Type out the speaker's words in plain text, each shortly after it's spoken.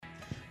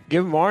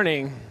Good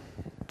morning.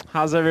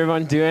 How's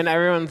everyone doing?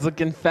 Everyone's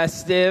looking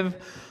festive.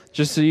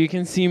 Just so you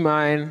can see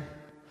mine,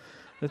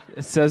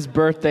 it says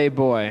birthday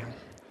boy.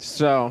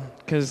 So,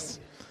 because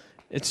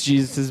it's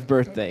Jesus'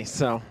 birthday.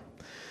 So,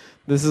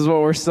 this is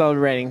what we're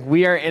celebrating.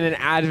 We are in an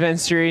Advent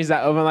series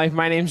at Open Life.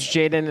 My name's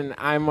Jaden, and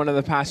I'm one of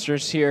the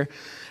pastors here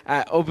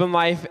at Open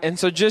Life. And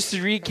so just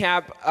to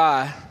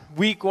recap,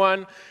 week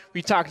 1,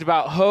 we talked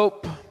about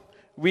hope.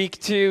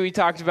 Week 2, we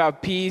talked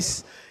about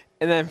peace.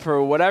 And then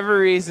for whatever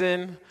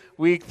reason,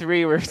 week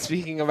 3, we're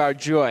speaking about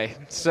joy.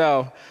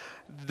 So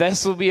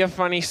this will be a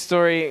funny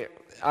story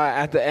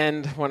at the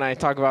end when I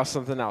talk about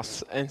something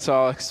else. And so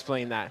I'll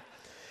explain that.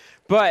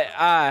 But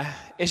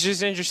it's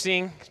just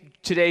interesting,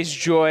 today's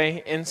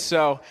joy. And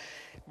so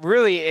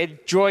really,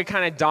 joy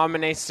kind of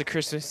dominates the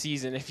Christmas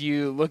season. If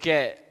you look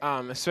at,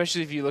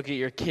 especially if you look at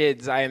your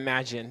kids, I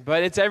imagine.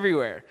 But it's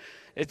everywhere.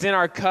 It's in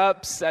our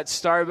cups at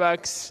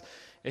Starbucks.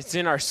 It's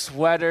in our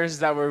sweaters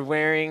that we're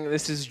wearing.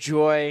 This is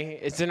joy.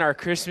 It's in our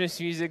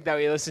Christmas music that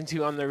we listen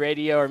to on the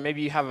radio, or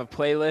maybe you have a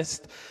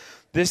playlist.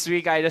 This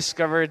week I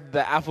discovered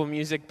the Apple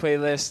Music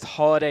playlist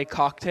Holiday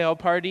Cocktail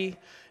Party,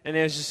 and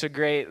it was just a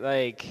great,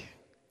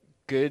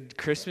 good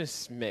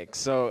Christmas mix.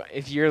 So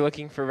if you're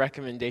looking for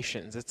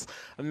recommendations, it's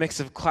a mix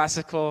of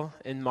classical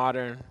and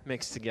modern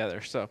mixed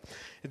together. So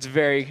it's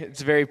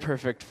very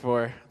perfect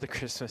for the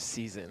Christmas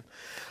season.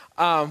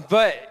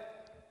 But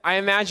I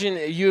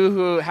imagine you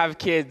who have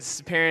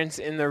kids, parents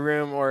in the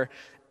room, or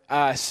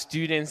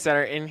students that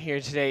are in here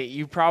today,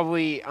 you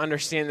probably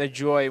understand the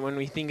joy when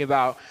we think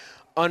about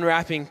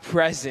unwrapping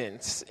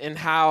presents and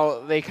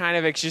how they kind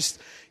of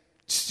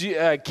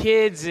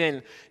kids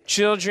and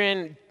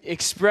children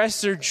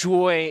express their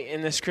joy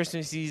in this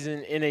Christmas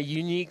season in a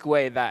unique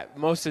way that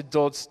most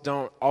adults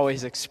don't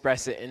always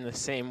express it in the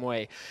same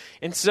way.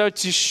 And so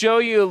to show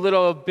you a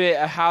little bit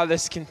of how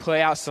this can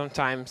play out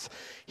sometimes,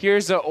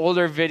 here's an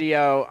older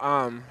video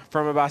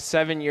from about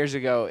 7 years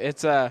ago.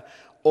 It's a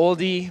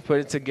oldie, but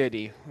it's a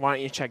goodie. Why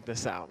don't you check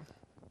this out?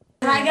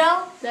 Can I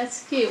go?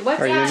 That's cute.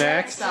 What's Are that? you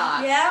next?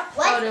 Socks? Yeah.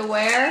 What? Oh, to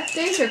wear?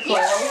 These are cool.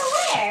 Yeah, to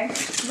wear.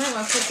 You might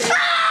want to put this. Oh,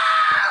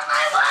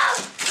 my mom!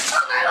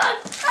 Oh, my mom!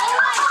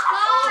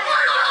 Oh, my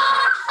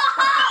God!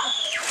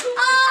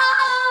 Oh,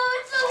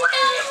 it's a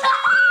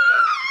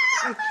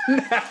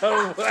No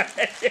way.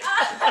 Oh,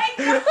 my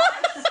God!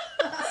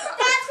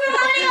 That's for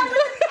money on the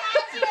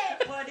pageant!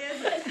 What is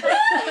it?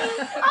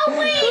 Oh,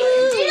 wait!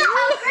 Do you know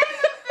how great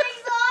those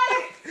things are?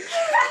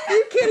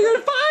 You can't even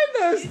find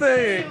those You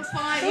things. can't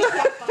find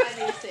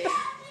these things.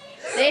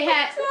 They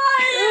had.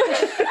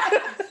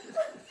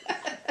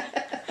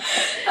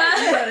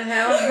 You gotta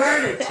have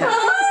furniture.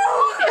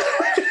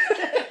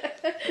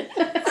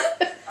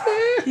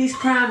 He's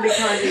crying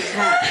because he's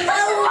happy.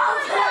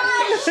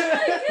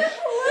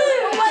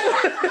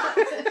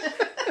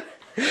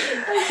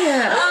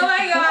 Oh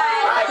my God!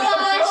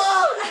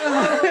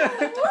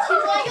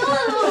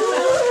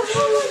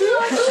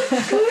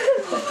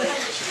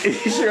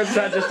 You sure it's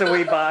not just a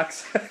wee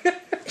box?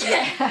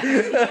 Yeah. And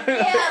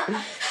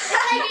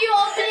you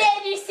open it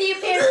and you see a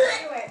paper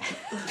everywhere.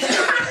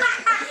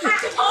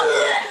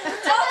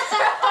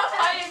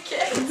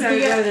 So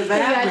you go to the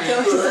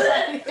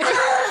bathroom.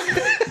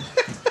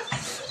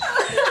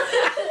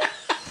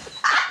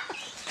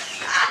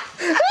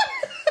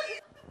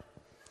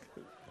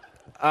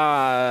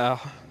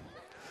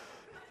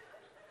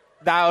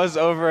 That was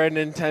over a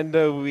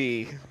Nintendo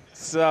Wii.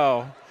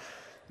 So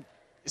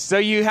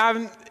you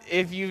haven't,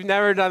 if you've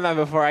never done that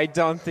before, I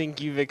don't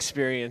think you've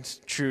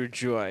experienced true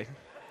joy.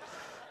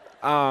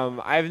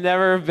 I've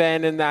never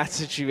been in that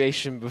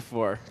situation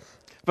before.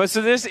 But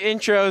so this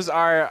intro's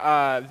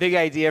our big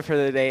idea for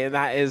the day, and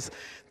that is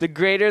the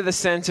greater the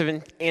sense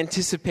of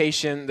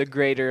anticipation, the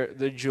greater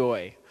the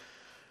joy.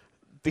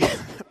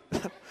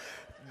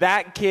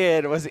 That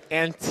kid was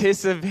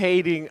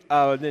anticipating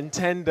a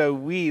Nintendo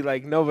Wii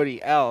like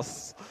nobody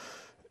else.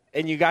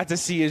 And you got to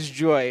see his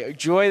joy.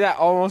 Joy that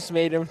almost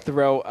made him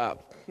throw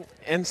up.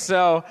 And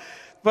so,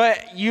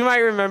 but you might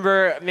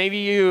remember, maybe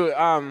you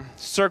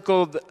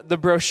circled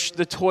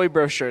the toy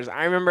brochures.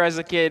 I remember as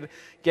a kid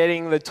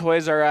getting the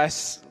Toys R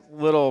Us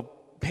little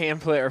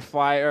pamphlet or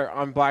flyer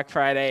on Black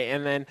Friday,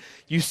 and then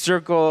you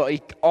circle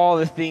all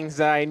the things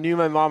that I knew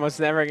my mom was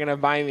never going to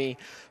buy me,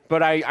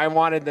 but I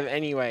wanted them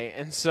anyway.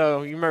 And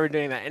so you remember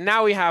doing that. And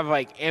now we have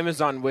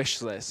Amazon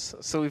wish lists.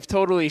 So we've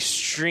totally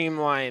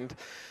streamlined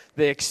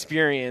the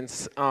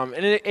experience.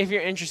 And if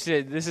you're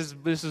interested, this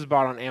was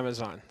bought on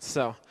Amazon.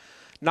 So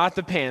not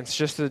the pants,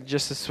 just the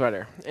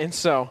sweater. And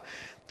so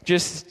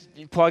just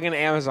plug in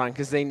Amazon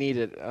because they need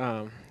it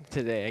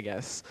today, I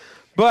guess.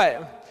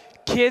 But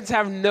kids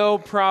have no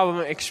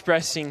problem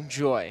expressing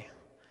joy.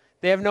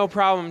 They have no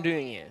problem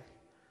doing it.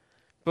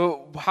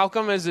 But how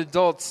come as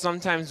adults,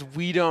 sometimes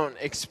we don't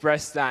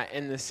express that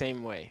in the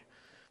same way?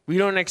 We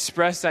don't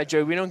express that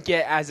joy. We don't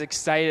get as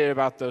excited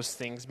about those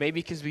things.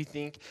 Maybe because we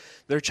think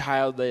they're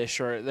childish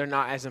or they're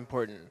not as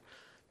important.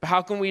 But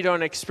how come we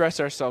don't express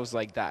ourselves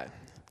like that?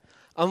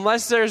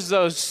 Unless there's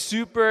those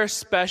super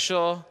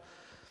special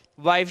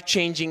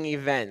life-changing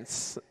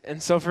events.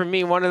 And so for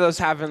me, one of those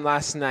happened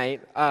last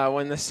night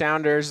when the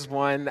Sounders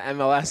won the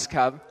MLS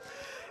Cup.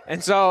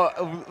 And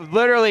so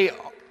literally,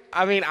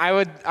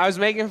 I was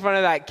making fun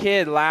of that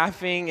kid,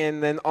 laughing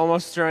and then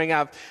almost throwing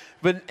up.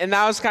 And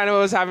that was kind of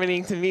what was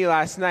happening to me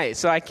last night.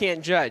 So I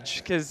can't judge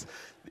because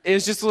it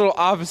was just a little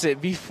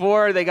opposite.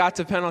 Before they got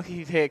to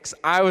penalty kicks,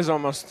 I was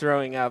almost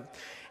throwing up.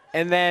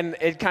 And then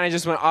it kind of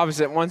just went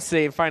opposite. Once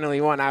they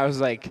finally won, I was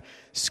like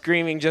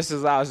screaming just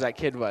as loud as that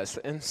kid was.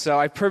 And so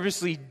I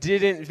purposely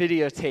didn't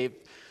videotape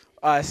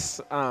us.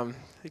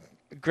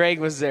 Greg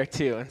was there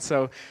too. And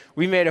so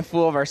we made a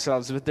fool of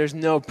ourselves, but there's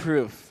no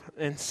proof.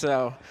 And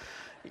so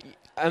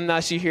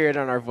unless you hear it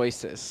on our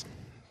voices.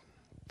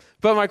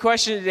 But my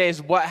question today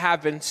is, what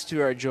happens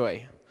to our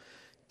joy?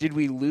 Did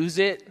we lose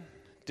it?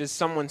 Did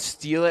someone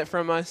steal it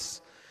from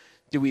us?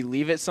 Did we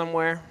leave it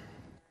somewhere?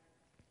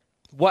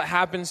 What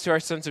happens to our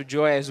sense of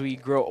joy as we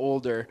grow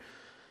older?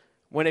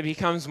 When it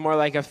becomes more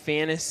like a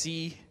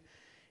fantasy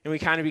and we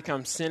kind of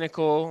become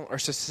cynical or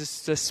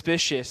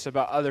suspicious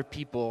about other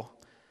people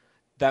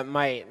that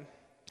might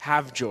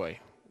have joy.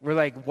 We're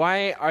like,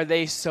 why are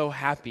they so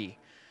happy?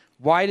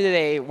 Why do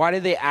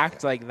they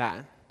act like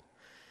that?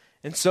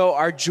 And so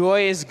our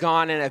joy is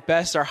gone, and at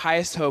best our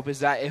highest hope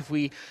is that if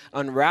we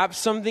unwrap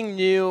something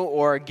new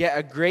or get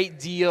a great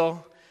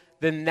deal,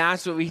 then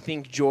that's what we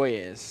think joy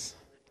is.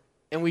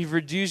 And we've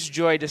reduced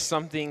joy to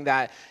something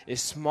that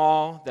is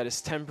small, that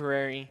is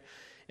temporary,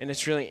 and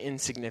it's really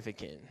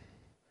insignificant.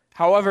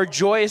 However,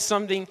 joy is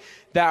something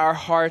that our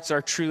hearts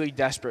are truly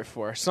desperate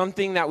for,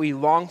 something that we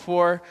long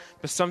for,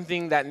 but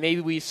something that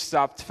maybe we've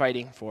stopped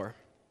fighting for.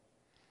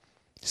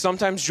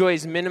 Sometimes joy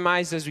is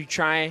minimized as we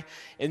try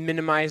and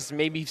minimize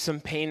maybe some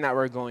pain that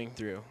we're going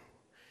through.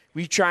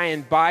 We try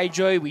and buy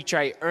joy, we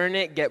try to earn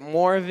it, get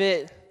more of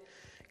it,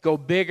 go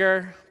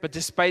bigger, but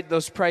despite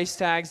those price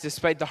tags,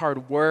 despite the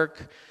hard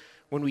work,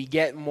 when we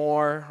get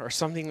more or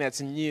something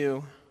that's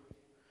new,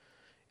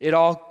 it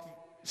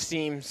all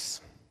seems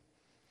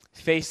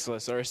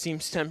faceless or it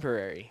seems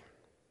temporary.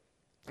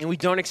 And we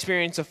don't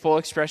experience a full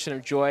expression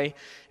of joy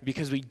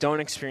because we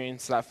don't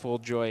experience that full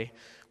joy.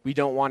 We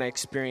don't want to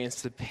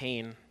experience the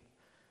pain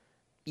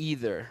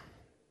either.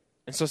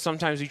 And so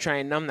sometimes we try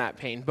and numb that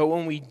pain. But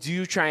when we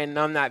do try and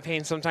numb that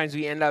pain, sometimes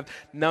we end up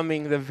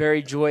numbing the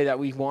very joy that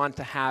we want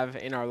to have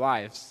in our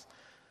lives.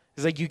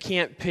 It's like you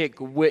can't pick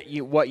what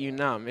you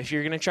numb. If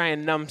you're going to try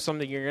and numb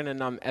something, you're going to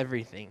numb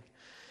everything.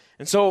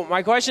 And so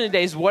my question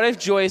today is, what if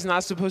joy is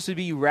not supposed to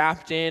be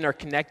wrapped in or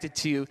connected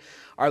to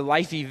our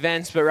life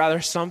events, but rather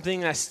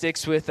something that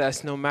sticks with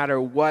us no matter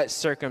what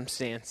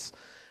circumstance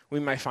we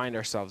might find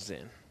ourselves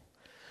in?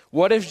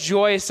 What if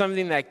joy is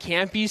something that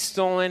can't be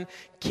stolen,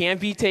 can't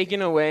be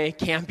taken away,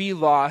 can't be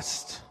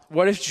lost?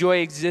 What if joy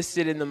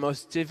existed in the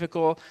most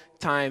difficult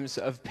times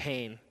of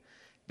pain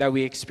that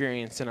we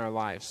experience in our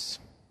lives?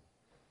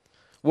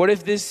 What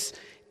if this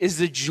is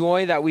the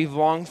joy that we've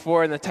longed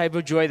for and the type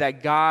of joy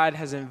that God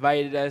has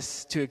invited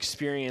us to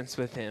experience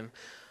with Him?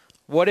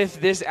 What if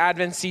this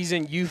Advent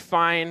season you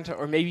find,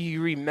 or maybe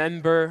you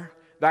remember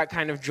that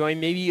kind of joy,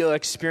 maybe you'll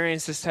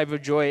experience this type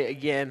of joy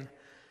again,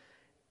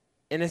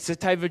 and it's the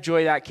type of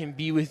joy that can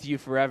be with you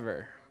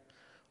forever?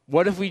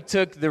 What if we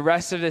took the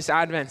rest of this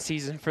Advent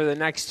season for the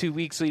next 2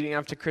 weeks leading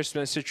up to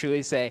Christmas to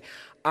truly say,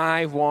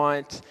 I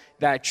want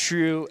that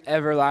true,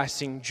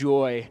 everlasting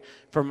joy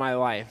for my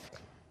life?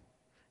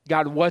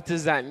 God, what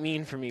does that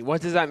mean for me?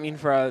 What does that mean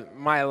for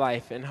my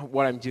life and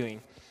what I'm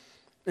doing?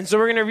 And so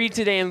we're going to read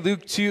today in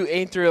Luke 2,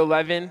 8 through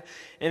 11,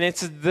 and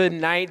it's the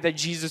night that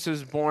Jesus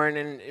was born,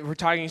 and we're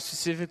talking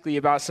specifically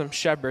about some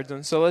shepherds.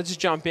 And so let's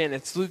jump in.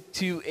 It's Luke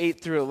 2,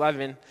 8 through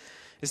 11.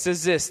 It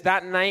says this: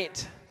 That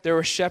night there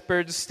were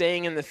shepherds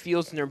staying in the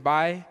fields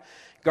nearby,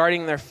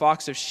 guarding their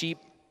flocks of sheep.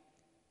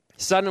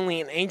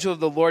 Suddenly an angel of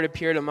the Lord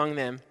appeared among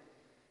them,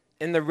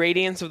 and the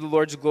radiance of the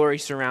Lord's glory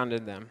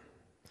surrounded them.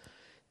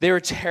 They were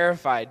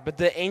terrified, but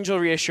the angel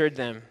reassured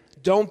them.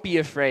 Don't be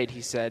afraid,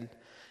 he said.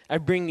 I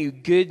bring you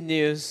good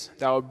news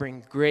that will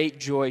bring great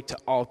joy to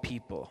all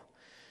people.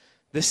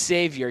 The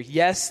Savior,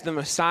 yes, the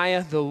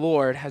Messiah, the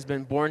Lord, has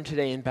been born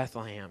today in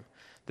Bethlehem,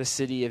 the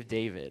city of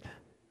David.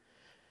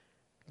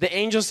 The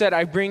angel said,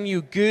 I bring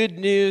you good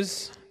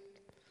news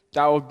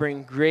that will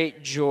bring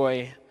great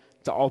joy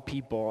to all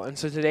people. And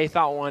so today,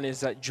 thought one is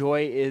that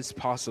joy is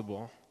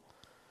possible.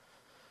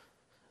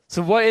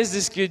 So what is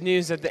this good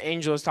news that the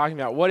angel is talking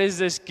about? What is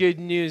this good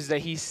news that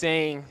he's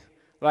saying,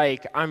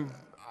 like,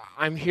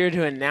 I'm here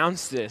to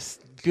announce this.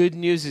 Good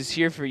news is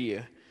here for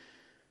you.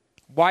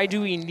 Why do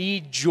we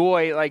need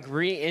joy, like,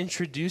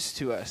 reintroduced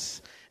to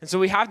us? And so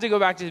we have to go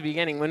back to the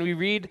beginning. When we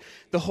read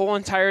the whole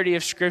entirety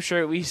of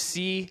Scripture, we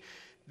see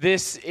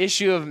this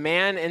issue of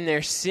man and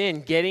their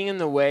sin getting in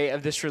the way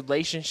of this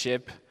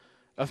relationship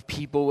of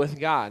people with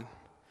God.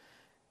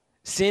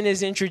 Sin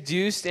is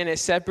introduced and it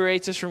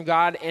separates us from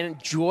God,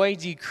 and joy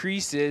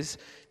decreases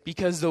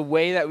because the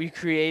way that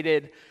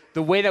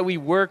we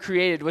were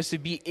created was to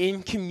be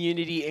in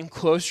community, in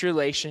close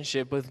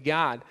relationship with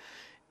God.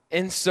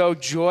 And so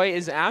joy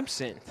is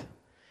absent.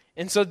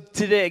 And so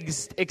to the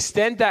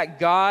extent that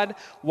God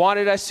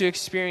wanted us to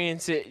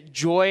experience it,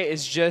 joy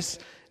is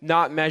just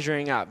not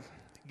measuring up.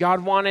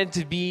 God wanted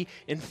to be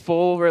in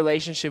full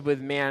relationship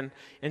with man.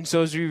 And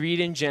so as we read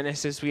in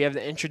Genesis, we have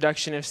the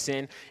introduction of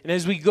sin. And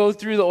as we go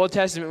through the Old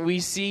Testament, we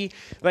see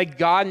like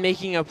God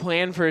making a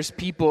plan for his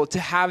people to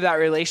have that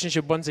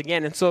relationship once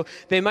again. And so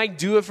they might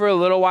do it for a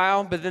little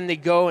while, but then they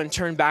go and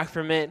turn back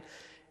from it.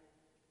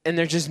 And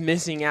they're just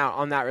missing out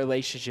on that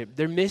relationship.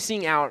 They're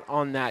missing out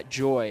on that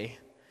joy.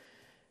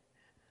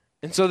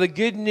 And so the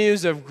good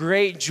news of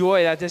great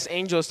joy that this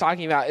angel is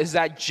talking about is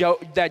that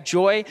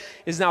joy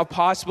is now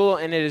possible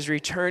and it is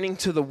returning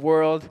to the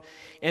world.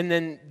 And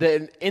then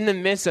in the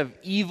midst of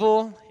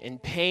evil and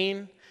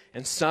pain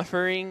and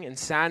suffering and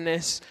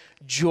sadness,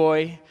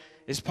 joy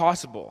is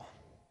possible.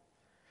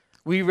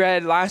 We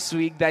read last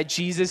week that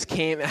Jesus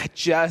came at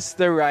just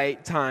the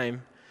right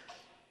time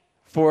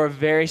for a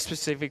very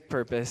specific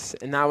purpose,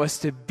 and that was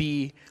to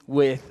be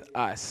with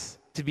us,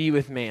 to be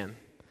with man.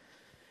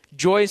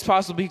 Joy is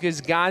possible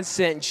because God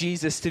sent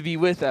Jesus to be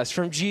with us.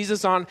 From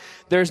Jesus on,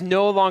 there's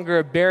no longer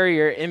a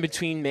barrier in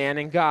between man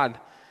and God.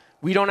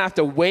 We don't have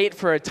to wait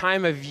for a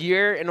time of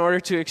year in order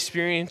to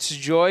experience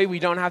joy. We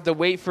don't have to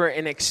wait for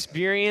an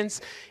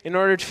experience in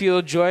order to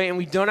feel joy. And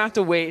we don't have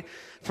to wait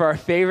for our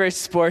favorite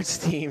sports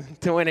team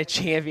to win a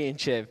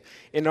championship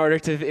in order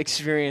to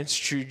experience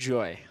true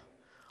joy.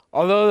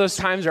 Although those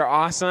times are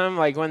awesome,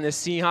 like when the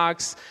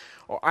Seahawks,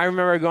 I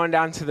remember going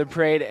down to the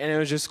parade, and it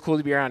was just cool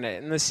to be around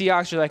it. And the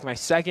Seahawks are like my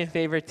second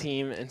favorite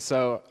team, and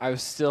so I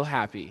was still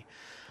happy.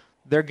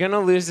 They're going to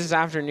lose this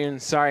afternoon,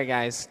 sorry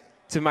guys,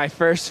 to my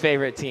first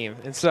favorite team.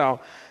 And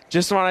so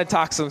just want to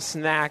talk some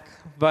snack,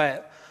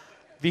 but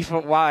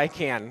while I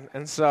can.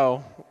 And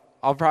so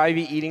I'll probably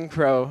be eating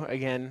crow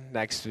again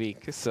next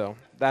week. So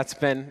that's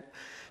been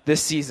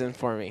this season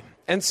for me.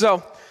 And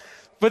so,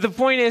 but the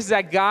point is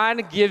that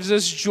God gives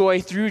us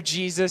joy through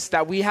Jesus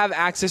that we have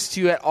access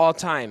to at all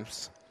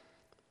times.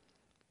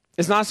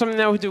 It's not something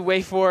that we have to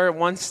wait for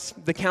once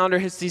the calendar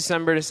hits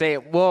December to say,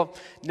 well,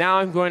 now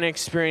I'm going to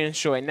experience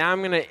joy. Now I'm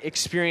going to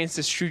experience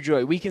this true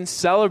joy. We can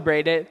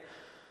celebrate it,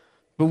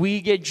 but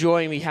we get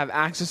joy and we have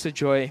access to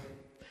joy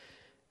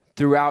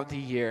throughout the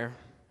year,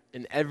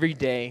 in every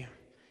day,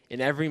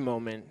 in every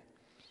moment,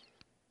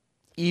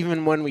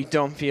 even when we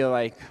don't feel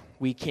like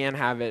we can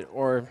have it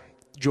or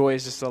joy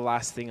is just the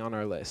last thing on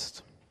our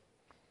list.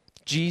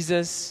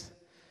 Jesus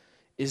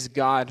is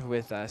God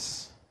with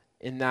us,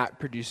 and that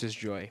produces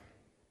joy.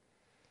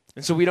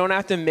 And so we don't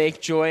have to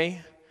make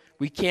joy.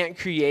 We can't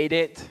create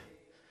it.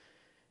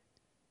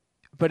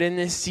 But in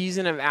this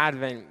season of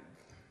Advent,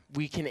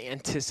 we can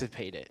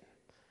anticipate it.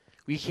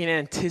 We can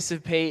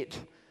anticipate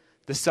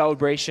the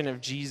celebration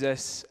of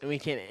Jesus, and we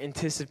can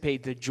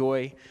anticipate the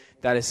joy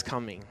that is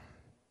coming.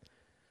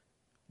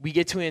 We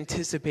get to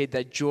anticipate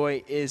that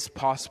joy is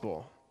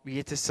possible. We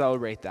get to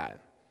celebrate that,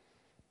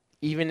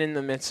 even in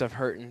the midst of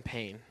hurt and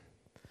pain.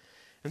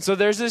 And so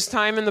there's this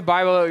time in the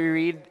Bible that we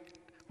read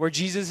where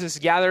Jesus is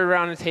gathered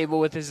around a table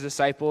with his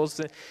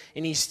disciples,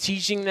 and he's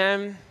teaching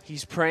them,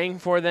 he's praying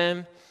for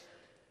them,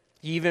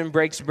 he even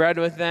breaks bread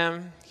with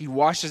them, he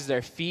washes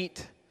their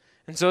feet.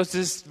 And so it's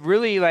this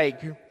really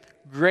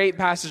great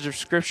passage of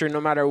scripture no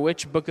matter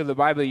which book of the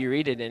Bible you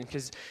read it in,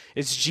 because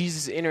it's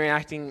Jesus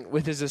interacting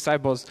with his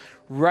disciples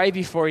right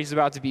before he's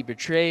about to be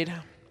betrayed,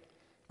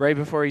 right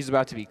before he's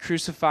about to be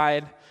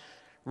crucified,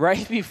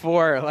 right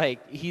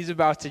before he's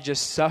about to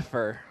just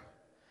suffer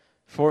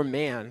for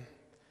man.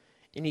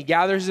 And he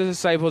gathers the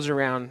disciples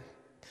around,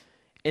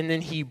 and then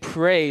he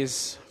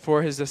prays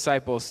for his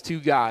disciples to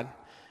God.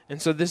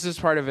 And so this is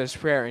part of his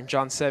prayer in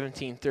John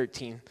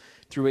 17:13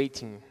 through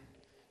 18.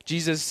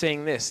 Jesus is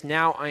saying this,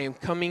 "Now I am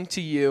coming to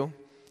you,"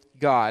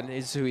 God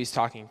is who he's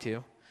talking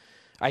to.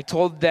 "I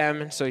told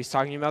them," so he's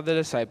talking about the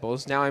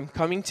disciples, "Now I'm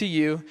coming to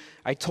you.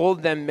 I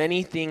told them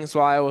many things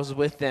while I was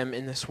with them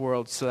in this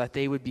world so that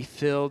they would be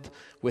filled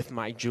with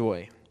my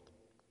joy.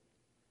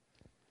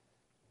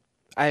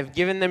 I have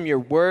given them your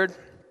word,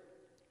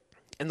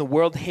 and the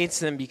world hates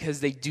them because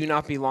they do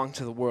not belong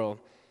to the world,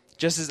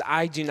 just as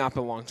I do not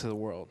belong to the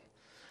world.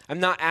 I'm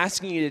not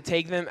asking you to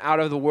take them out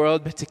of the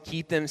world, but to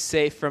keep them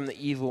safe from the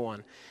evil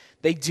one.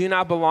 They do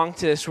not belong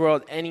to this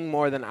world any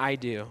more than I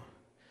do.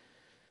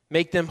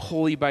 Make them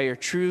holy by your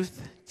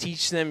truth.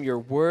 Teach them your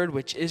word,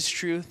 which is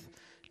truth.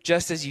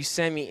 Just as you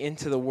sent me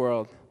into the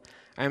world,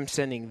 I am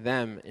sending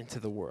them into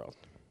the world."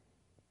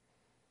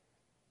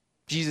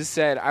 Jesus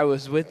said, "I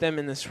was with them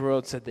in this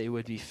world so that they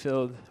would be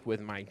filled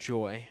with my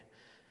joy."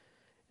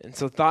 And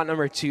so thought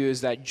number 2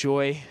 is that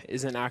joy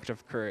is an act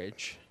of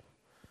courage.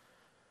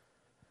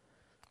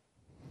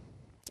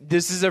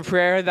 This is a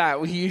prayer that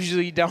we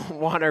usually don't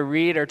want to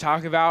read or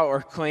talk about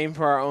or claim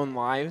for our own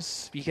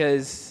lives,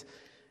 because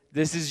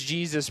this is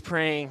Jesus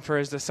praying for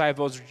his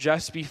disciples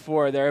just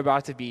before they're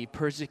about to be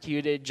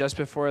persecuted, just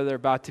before they're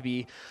about to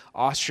be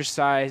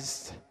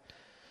ostracized,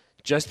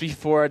 just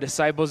before a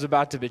disciple is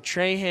about to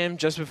betray him,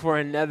 just before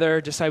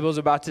another disciple is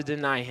about to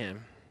deny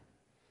him.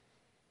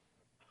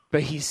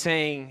 But he's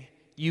saying,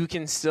 you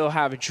can still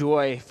have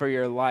joy for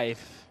your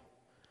life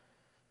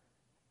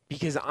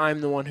because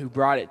I'm the one who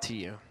brought it to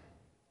you.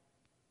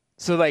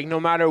 So like no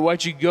matter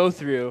what you go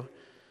through,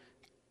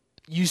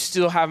 you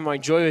still have my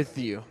joy with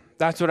you.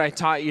 That's what I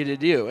taught you to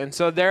do. And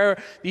so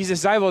these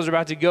disciples are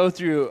about to go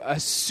through a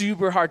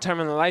super hard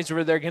time in their lives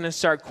where they're going to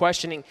start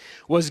questioning,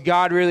 was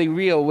God really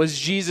real? Was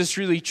Jesus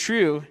really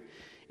true?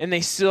 And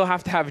they still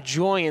have to have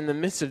joy in the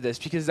midst of this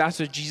because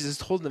that's what Jesus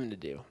told them to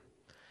do.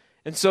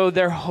 And so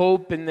their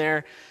hope and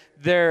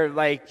their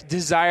like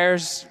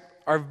desires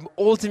are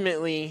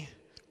ultimately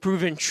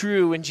proven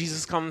true when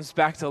Jesus comes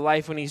back to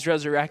life, when he's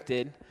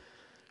resurrected.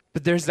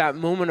 But there's that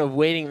moment of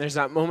waiting. There's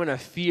that moment of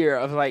fear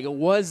of like,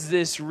 was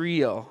this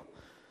real?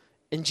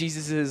 And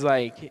Jesus is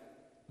like,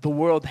 the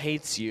world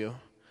hates you,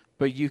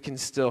 but you can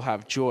still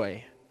have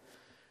joy.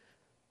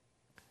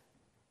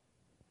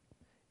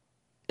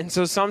 And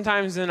so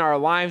sometimes in our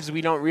lives, we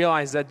don't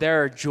realize that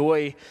there are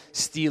joy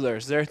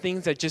stealers. There are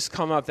things that just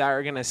come up that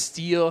are going to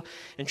steal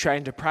and try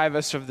and deprive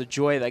us of the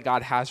joy that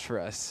God has for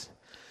us.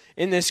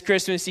 In this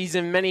Christmas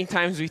season, many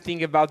times we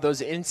think about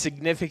those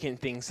insignificant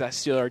things that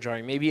steal our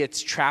joy. Maybe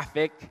it's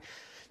traffic.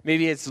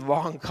 Maybe it's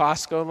long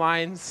Costco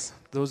lines.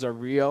 Those are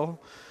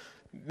real.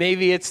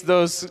 Maybe it's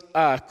those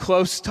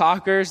close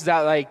talkers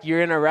that like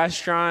you're in a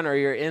restaurant or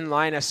you're in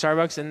line at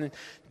Starbucks and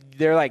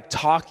they're like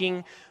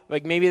talking,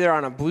 like maybe they're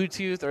on a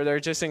Bluetooth or they're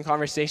just in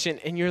conversation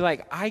and you're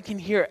like, I can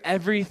hear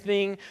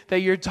everything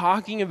that you're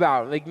talking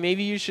about. Like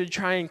maybe you should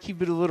try and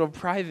keep it a little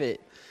private.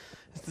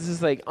 This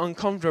is like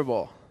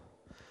uncomfortable.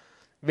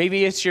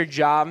 Maybe it's your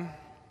job.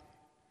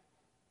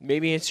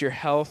 Maybe it's your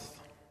health.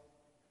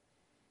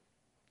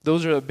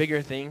 Those are the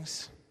bigger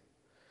things.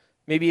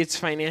 Maybe it's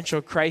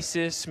financial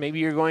crisis. Maybe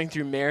you're going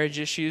through marriage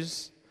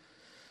issues,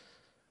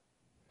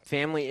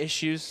 family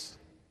issues.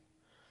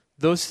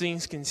 Those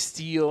things can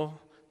steal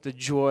the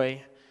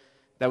joy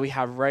that we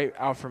have right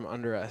out from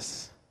under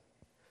us.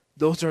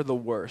 Those are the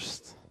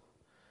worst.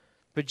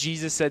 But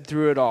Jesus said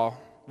through it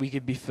all, we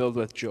could be filled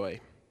with joy.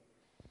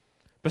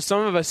 But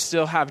some of us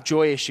still have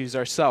joy issues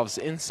ourselves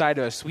inside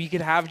of us. We could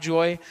have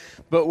joy,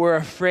 but we're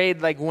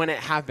afraid like when it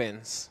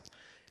happens.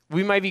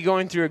 We might be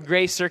going through a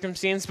great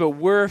circumstance, but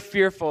we're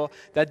fearful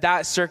that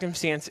that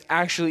circumstance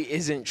actually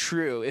isn't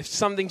true. If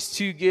something's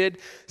too good,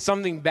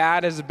 something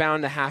bad is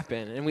bound to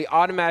happen. And we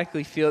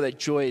automatically feel that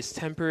joy is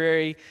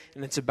temporary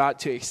and it's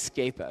about to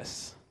escape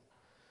us.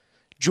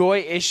 Joy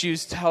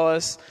issues tell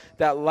us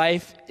that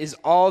life is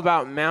all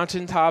about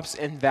mountaintops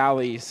and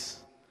valleys.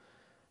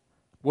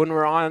 When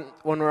we're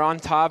on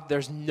top,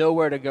 there's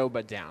nowhere to go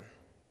but down.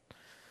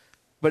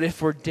 But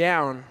if we're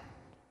down,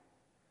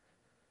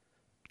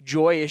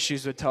 joy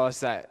issues would tell us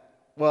that,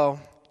 well,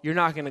 you're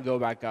not going to go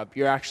back up.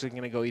 You're actually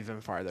going to go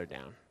even farther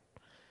down.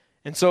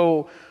 And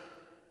so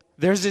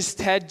there's this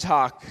TED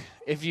Talk.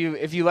 If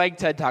you like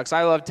TED Talks,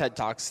 I love TED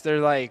Talks. They're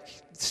like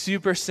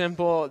super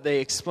simple. They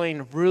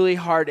explain really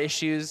hard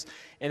issues.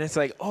 And it's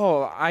like,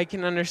 oh, I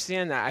can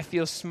understand that. I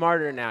feel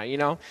smarter now, you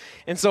know?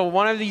 And so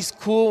one of these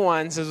cool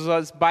ones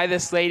was by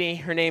this lady.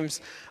 Her name's,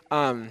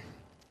 I'm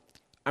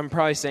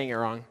probably saying it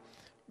wrong,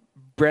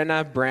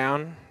 Brené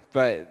Brown.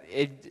 But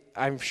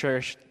I'm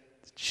sure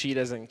she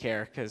doesn't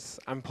care because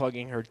I'm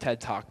plugging her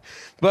TED Talk.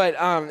 But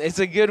it's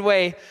a good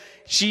way.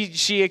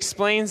 She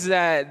explains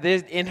that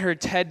in her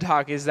TED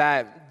Talk is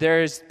that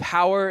there's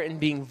power in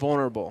being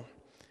vulnerable.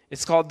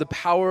 It's called the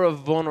power of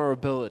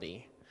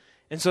vulnerability.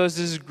 And so it's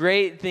this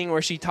great thing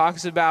where she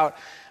talks about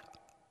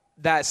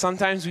that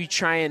sometimes we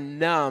try and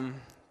numb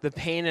the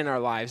pain in our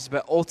lives,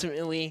 but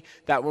ultimately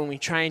that when we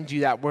try and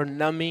do that, we're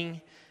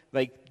numbing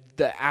like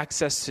the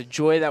access to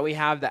joy that we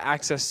have, the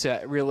access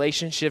to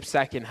relationships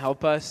that can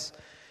help us,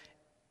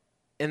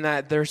 and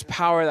that there's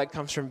power that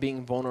comes from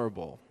being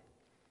vulnerable.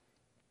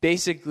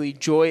 Basically,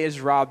 joy is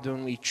robbed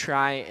when we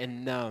try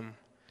and numb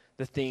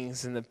the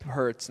things and the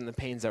hurts and the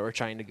pains that we're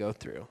trying to go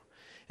through.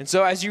 And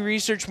so as you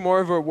research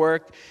more of her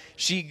work,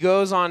 she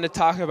goes on to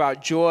talk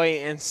about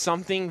joy, and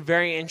something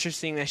very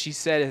interesting that she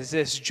said is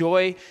this: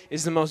 joy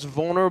is the most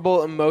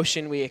vulnerable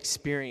emotion we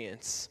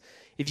experience.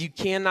 If you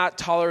cannot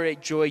tolerate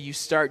joy, you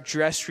start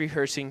dress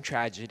rehearsing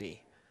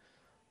tragedy.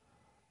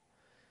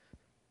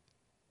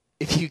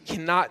 If you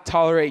cannot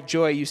tolerate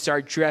joy, you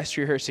start dress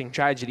rehearsing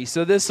tragedy.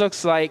 So this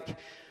looks like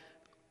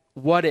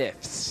what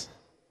ifs.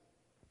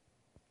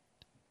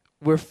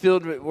 We're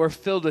filled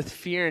with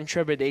fear and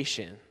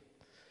trepidation.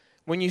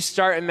 When you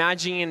start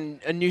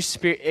imagining a new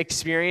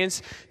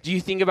experience, do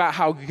you think about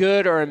how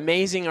good or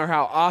amazing or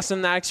how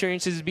awesome that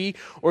experience is to be?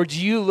 Or do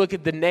you look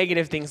at the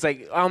negative things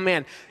like, oh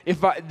man,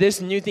 if this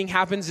new thing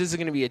happens, this is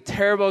going to be a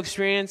terrible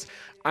experience.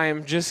 I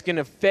am just going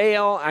to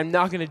fail. I'm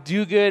not going to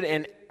do good.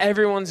 And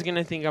everyone's going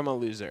to think I'm a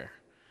loser.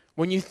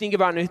 When you think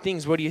about new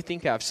things, what do you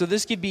think of? So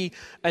this could be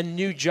a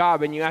new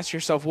job, and you ask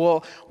yourself,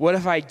 well, what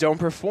if I don't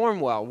perform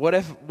well? What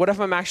if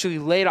I'm actually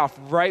laid off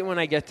right when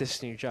I get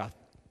this new job?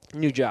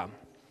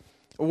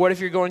 Or what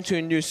if you're going to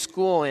a new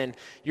school and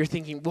you're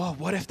thinking, well,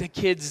 what if the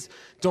kids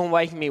don't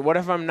like me? What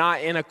if I'm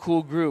not in a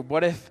cool group?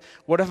 What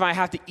if I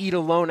have to eat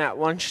alone at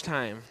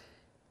lunchtime?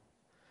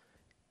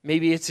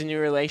 Maybe it's a new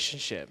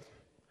relationship.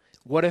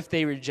 What if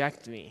they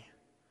reject me?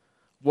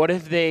 What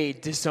if they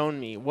disown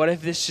me? What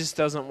if this just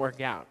doesn't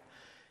work out?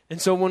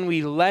 And so when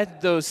we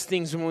let those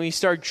things, when we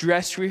start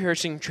dress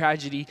rehearsing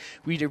tragedy,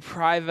 we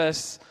deprive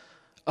us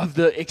of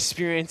the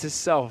experience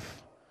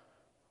itself.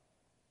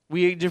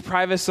 We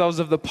deprive ourselves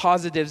of the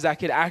positives that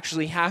could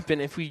actually happen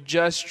if we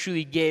just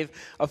truly gave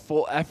a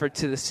full effort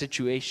to the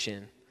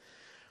situation.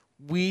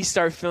 We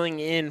start filling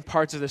in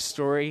parts of the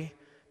story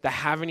that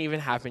haven't even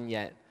happened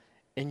yet,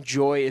 and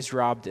joy is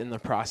robbed in the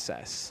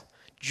process.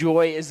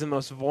 Joy is the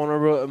most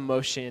vulnerable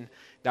emotion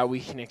that we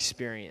can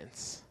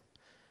experience.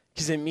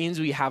 Because it means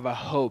we have a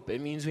hope.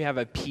 It means we have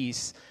a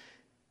peace,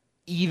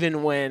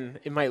 even when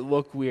it might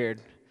look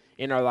weird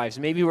in our lives.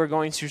 Maybe we're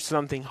going through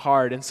something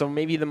hard, and so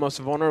maybe the most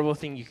vulnerable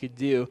thing you could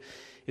do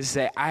is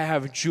say, I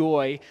have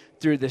joy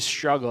through this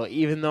struggle,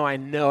 even though I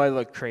know I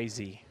look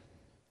crazy.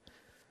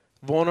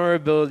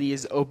 Vulnerability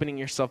is opening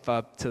yourself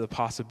up to the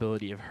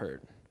possibility of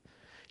hurt.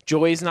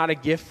 Joy is not a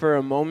gift for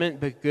a moment,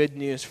 but good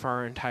news for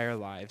our entire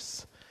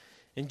lives.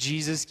 And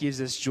Jesus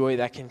gives us joy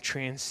that can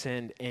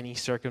transcend any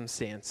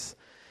circumstance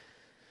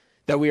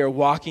that we are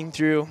walking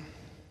through,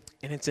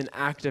 and it's an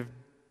act of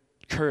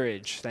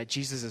courage that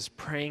Jesus is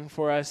praying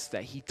for us,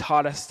 that he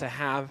taught us to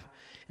have,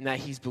 and that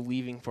he's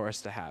believing for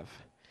us to have.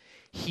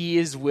 He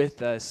is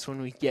with us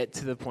when we get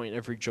to the point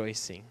of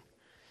rejoicing.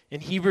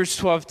 And Hebrews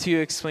 12:2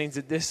 explains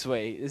it this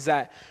way, is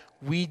that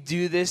we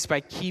do this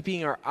by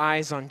keeping our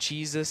eyes on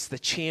Jesus, the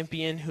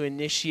champion who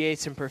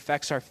initiates and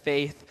perfects our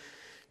faith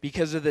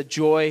because of the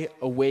joy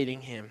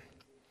awaiting him.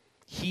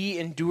 He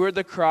endured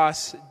the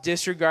cross,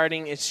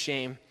 disregarding its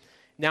shame.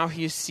 Now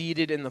he is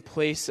seated in the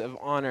place of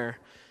honor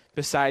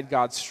beside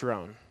God's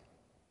throne.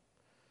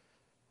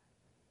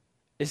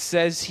 It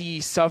says he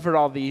suffered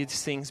all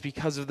these things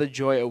because of the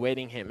joy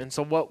awaiting him. And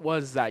so what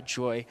was that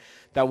joy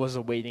that was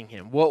awaiting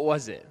him? What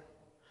was it?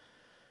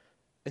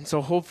 And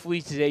so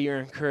hopefully today you're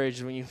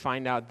encouraged when you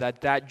find out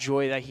that that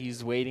joy that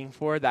he's waiting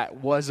for, that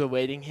was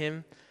awaiting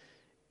him,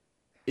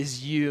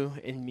 is you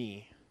and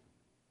me.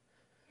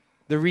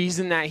 The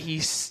reason that he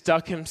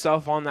stuck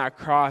himself on that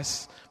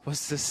cross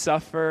was to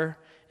suffer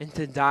and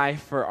to die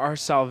for our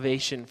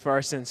salvation, for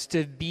our sins,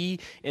 to be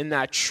in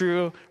that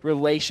true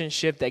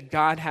relationship that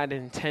God had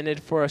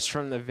intended for us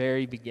from the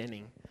very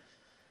beginning.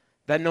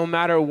 That no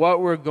matter what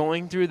we're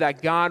going through,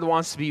 that God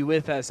wants to be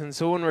with us. And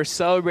so when we're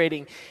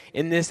celebrating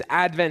in this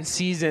Advent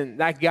season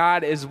that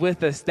God is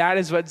with us, that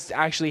is what's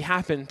actually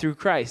happened through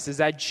Christ, is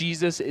that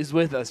Jesus is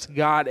with us,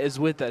 God is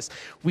with us.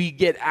 We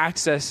get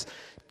access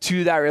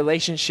to that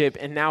relationship,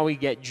 and now we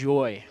get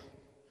joy.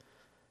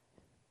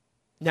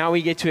 Now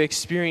we get to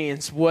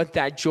experience what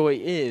that joy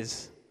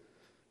is.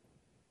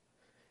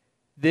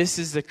 This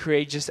is the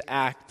courageous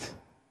act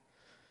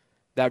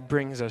that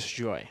brings us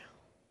joy.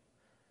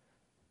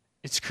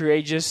 It's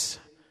courageous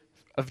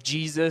of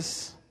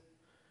Jesus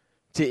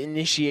to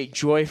initiate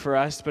joy for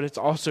us, but it's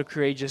also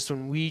courageous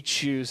when we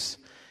choose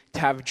to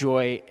have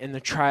joy in the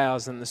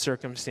trials and the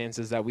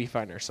circumstances that we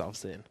find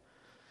ourselves in.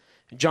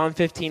 John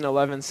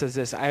 15:11 says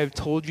this, I have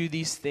told you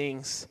these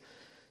things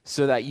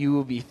so that you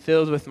will be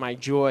filled with my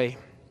joy.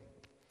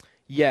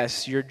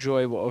 Yes, your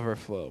joy will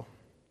overflow.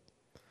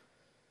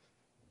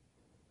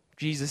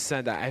 Jesus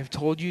said that. I have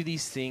told you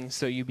these things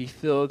so you be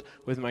filled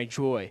with my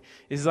joy.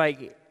 It's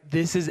like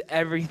this is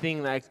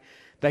everything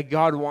that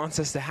God wants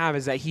us to have,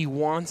 is that he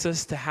wants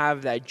us to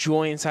have that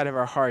joy inside of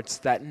our hearts,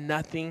 that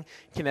nothing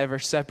can ever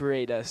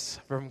separate us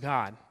from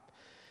God.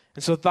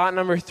 And so thought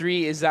number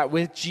 3 is that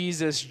with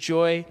Jesus,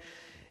 joy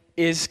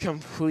is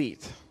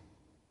complete.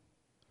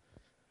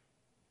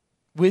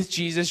 With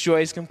Jesus,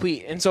 joy is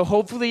complete. And so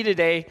hopefully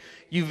today,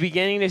 you're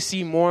beginning to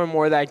see more and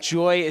more that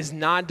joy is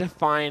not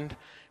defined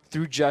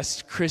through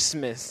just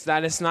Christmas.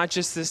 That it's not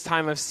just this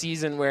time of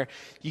season where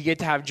you get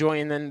to have joy,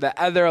 and then the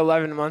other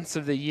 11 months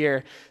of the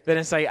year, then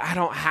it's like, I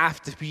don't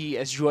have to be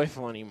as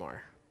joyful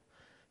anymore.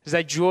 Because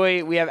that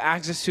joy, we have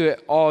access to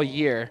it all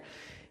year.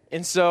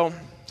 And so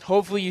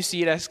hopefully you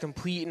see it as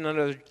complete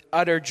and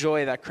utter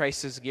joy that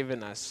Christ has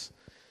given us.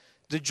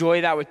 The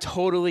joy that would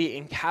totally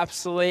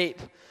encapsulate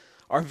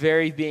our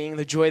very being,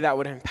 the joy that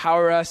would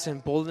empower us and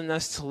embolden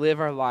us to live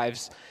our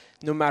lives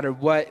no matter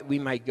what we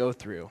might go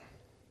through.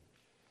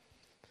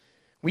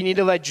 We need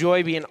to let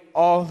joy be an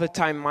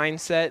all-the-time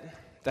mindset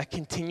that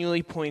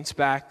continually points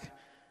back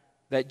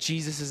that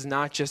Jesus is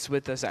not just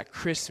with us at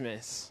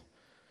Christmas,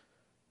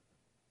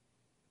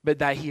 but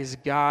that he is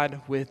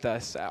God with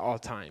us at all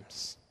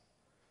times.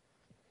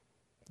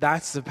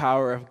 That's the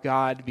power of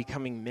God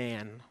becoming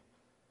man,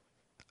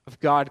 of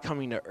God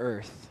coming to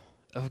earth,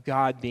 of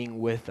God being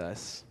with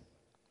us.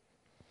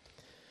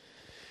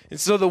 And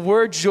so the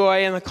word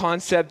joy and the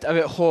concept of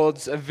it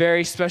holds a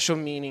very special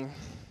meaning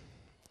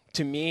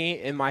to me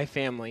and my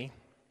family.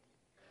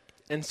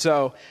 And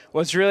so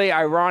what's really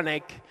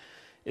ironic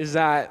is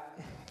that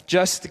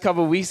just a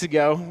couple weeks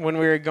ago, when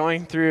we were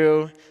going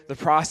through the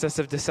process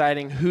of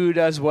deciding who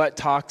does what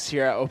talks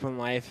here at Open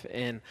Life,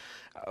 and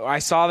I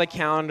saw the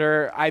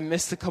calendar, I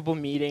missed a couple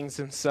meetings,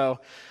 and so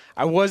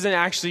I wasn't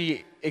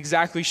actually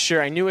exactly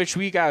sure. I knew which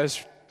week I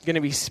was going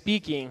to be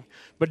speaking,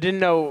 but didn't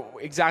know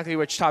exactly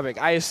which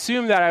topic. I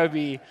assumed that I would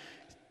be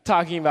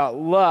talking about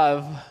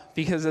love,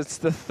 because it's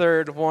the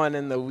third one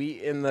in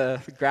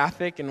the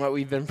graphic and what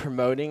we've been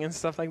promoting and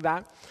stuff like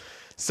that.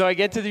 So I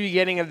get to the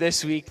beginning of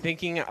this week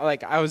thinking,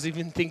 like, I was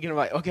even thinking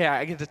about, okay,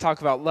 I get to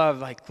talk about love.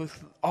 Like,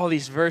 all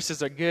these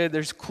verses are good.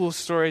 There's cool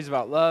stories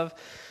about love.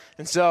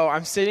 And so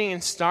I'm sitting in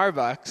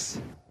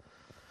Starbucks,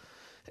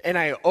 and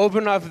I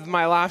open up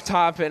my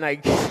laptop, and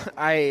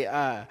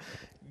I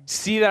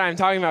see that I'm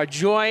talking about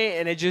joy,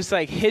 and it just,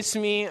 like, hits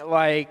me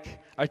like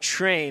a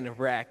train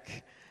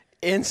wreck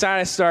inside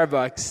of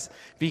Starbucks,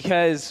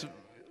 because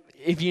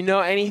if you know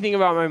anything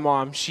about my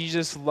mom, she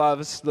just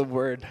loves the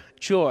word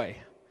joy.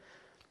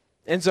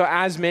 And so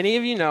as many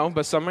of you know,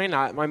 but some might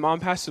not, my mom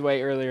passed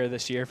away earlier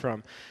this year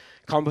from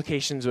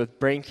complications with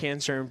brain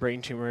cancer and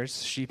brain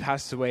tumors. She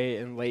passed away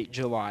in late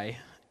July.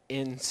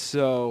 And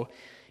so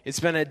it's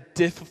been a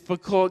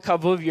difficult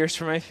couple of years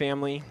for my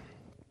family.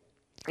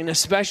 And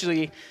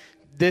especially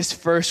this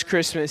first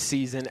Christmas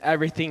season,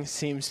 everything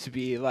seems to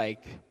be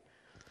like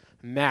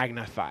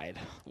magnified.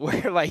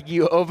 Where like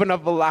you open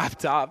up a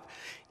laptop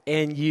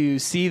and you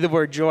see the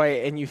word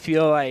joy and you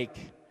feel like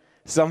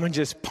someone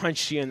just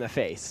punched you in the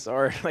face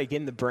or like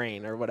in the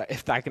brain or what,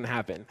 if that can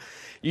happen.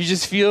 You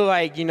just feel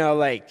like,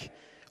 like,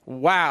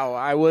 wow,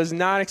 I was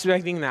not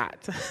expecting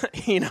that,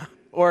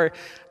 Or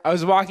I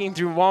was walking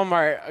through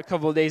Walmart a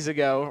couple of days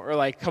ago or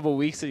like a couple of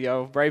weeks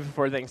ago, right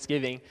before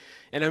Thanksgiving,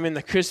 and I'm in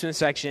the Christmas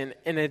section,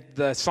 and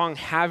the song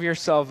Have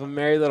Yourself a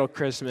Merry Little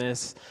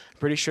Christmas,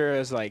 pretty sure it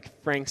was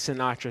like Frank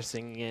Sinatra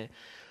singing it.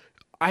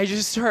 I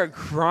just start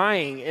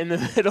crying in the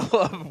middle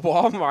of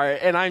Walmart,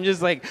 and I'm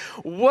just like,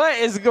 what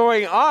is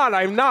going on?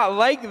 I'm not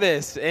like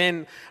this.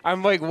 And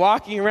I'm like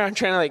walking around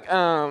trying to like,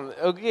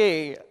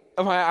 okay,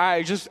 my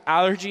eye, just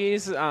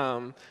allergies.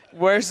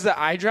 Where's the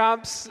eye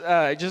drops?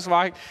 Just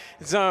walk.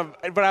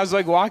 But I was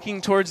like walking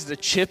towards the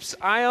chips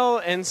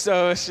aisle, and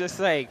so it's just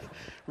like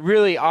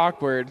really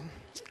awkward.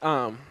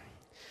 But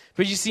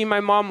you see,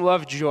 my mom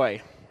loved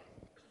joy.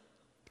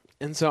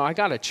 And so I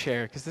got a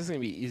chair, because this is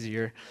going to be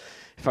easier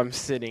if I'm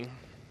sitting.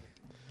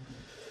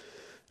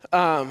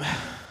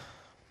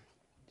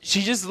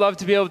 She just loved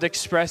to be able to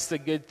express the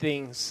good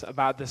things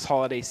about this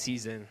holiday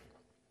season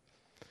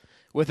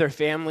with her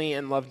family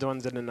and loved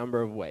ones in a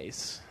number of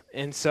ways.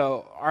 And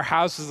so our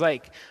house was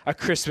like a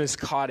Christmas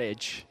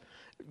cottage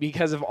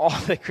because of all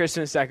the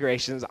Christmas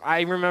decorations.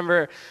 I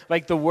remember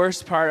like the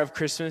worst part of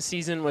Christmas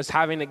season was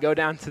having to go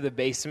down to the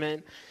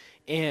basement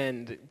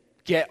and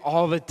get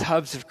all the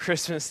tubs of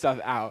Christmas stuff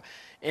out.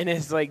 And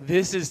it's like,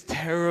 this is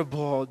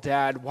terrible,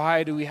 Dad.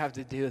 Why do we have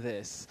to do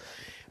this?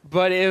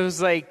 But it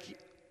was like,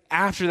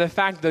 after the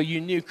fact, though,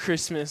 you knew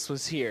Christmas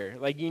was here.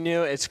 Like, you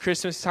knew it's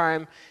Christmas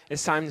time,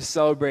 it's time to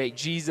celebrate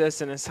Jesus,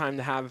 and it's time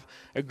to have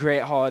a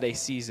great holiday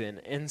season.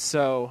 And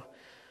so,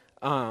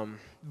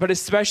 but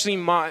especially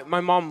my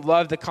mom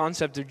loved the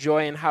concept of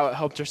joy and how it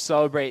helped her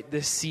celebrate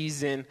this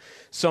season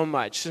so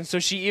much. And so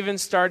she even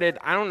started,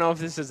 I don't know if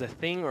this is a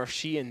thing or if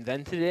she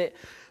invented it,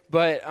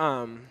 but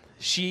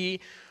she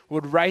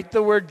would write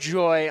the word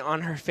joy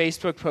on her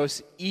Facebook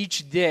post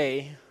each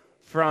day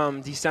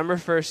from December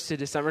 1st to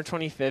December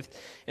 25th,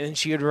 and then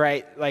she would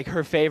write like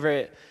her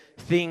favorite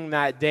thing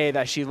that day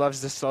that she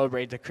loves to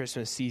celebrate the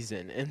Christmas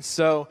season. And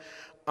so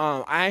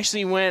I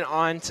actually went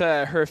on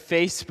to her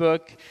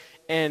Facebook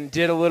and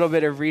did a little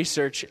bit of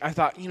research. I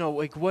thought,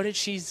 like what did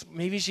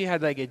maybe she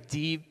had like a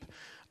deep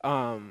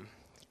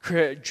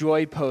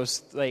joy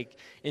post like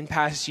in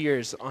past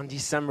years on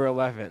December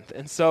 11th.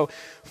 And so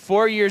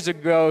 4 years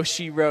ago,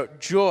 she wrote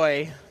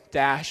joy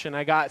dash, and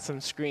I got some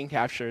screen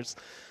captures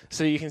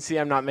so you can see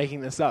I'm not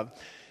making this up.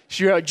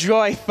 She wrote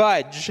joy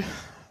fudge.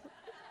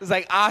 It's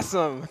like,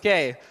 awesome.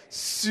 Okay,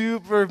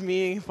 super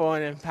meaningful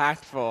and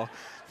impactful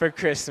for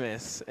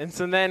Christmas. And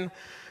so then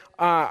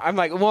I'm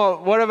like,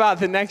 well, what about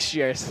the next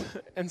year's?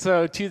 And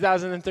so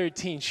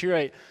 2013, she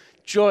wrote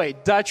joy,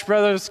 Dutch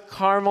Brothers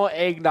caramel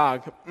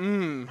eggnog.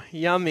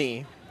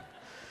 Yummy.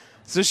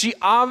 So she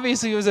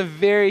obviously was a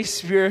very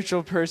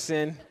spiritual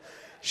person.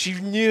 She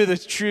knew the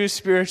true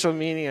spiritual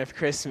meaning of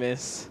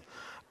Christmas.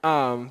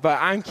 But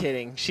I'm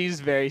kidding. She's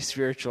very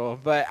spiritual.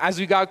 But as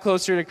we got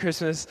closer to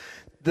Christmas,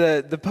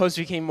 the post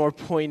became more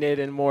pointed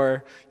and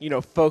more,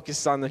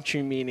 focused on the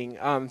true meaning.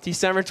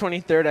 December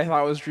 23rd, I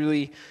thought was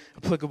really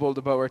applicable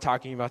to what we're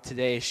talking about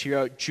today. She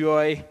wrote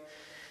joy,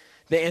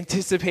 the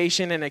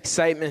anticipation and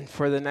excitement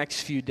for the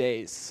next few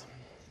days.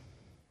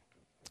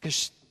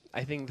 Because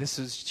I think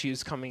she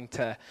was coming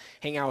to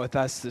hang out with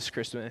us this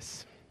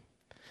Christmas.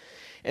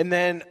 And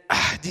then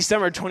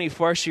December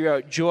 24th, she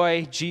wrote,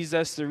 joy,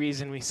 Jesus, the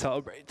reason we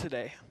celebrate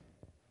today.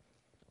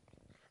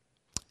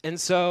 And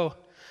so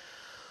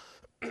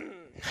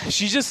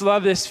she just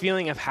loved this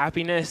feeling of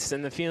happiness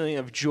and the feeling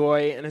of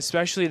joy, and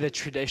especially the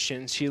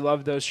traditions. She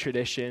loved those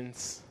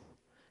traditions.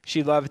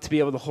 She loved to be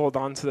able to hold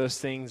on to those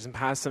things and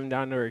pass them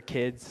down to her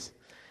kids.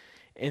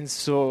 And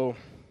so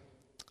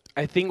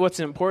I think what's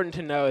important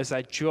to know is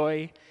that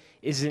joy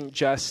isn't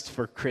just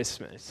for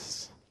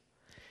Christmas.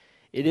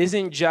 It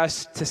isn't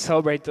just to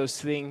celebrate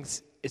those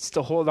things. It's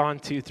to hold on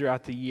to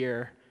throughout the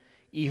year,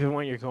 even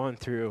when you're going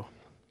through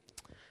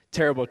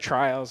terrible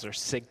trials or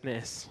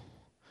sickness,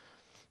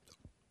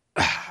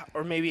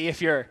 or maybe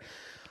if you're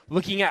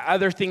looking at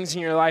other things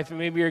in your life, and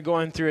maybe you're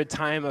going through a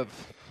time of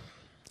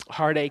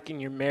heartache in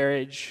your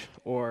marriage,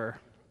 or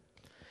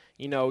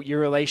your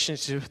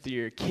relationships with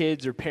your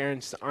kids or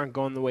parents aren't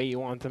going the way you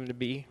want them to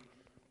be,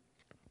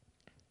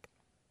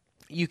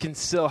 you can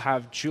still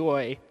have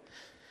joy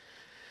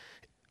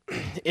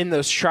in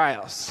those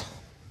trials.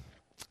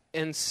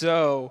 And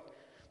so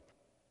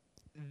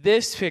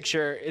this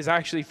picture is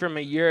actually from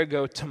a year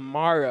ago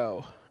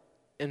tomorrow.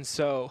 And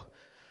so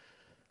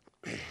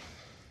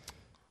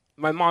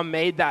my mom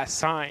made that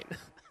sign.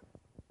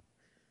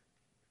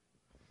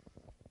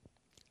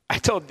 I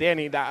told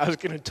Danny that I was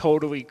going to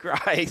totally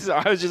cry. So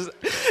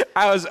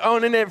I was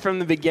owning it from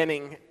the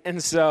beginning.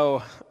 And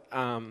so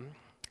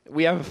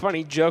we have a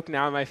funny joke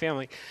now in my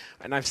family,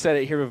 and I've said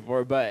it here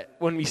before, but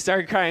when we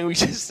start crying, we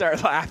just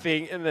start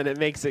laughing, and then it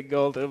makes it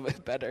go a little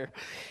bit better.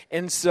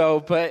 And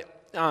so, but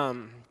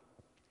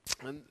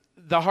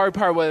the hard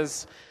part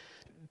was,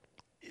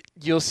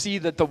 you'll see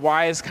that the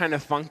Y is kind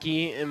of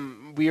funky,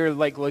 and we were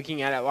like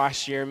looking at it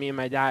last year, me and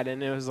my dad,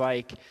 and it was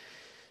like,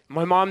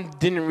 my mom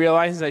didn't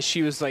realize that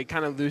she was like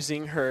kind of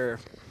losing her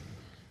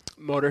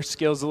motor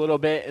skills a little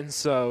bit, and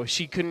so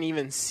she couldn't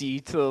even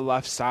see to the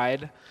left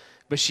side,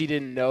 but she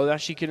didn't know that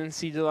she couldn't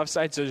see to the left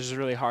side, so it was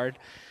really hard.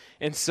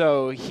 And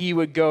so he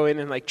would go in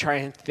and like try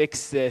and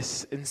fix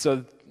this, and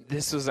so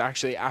this was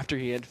actually after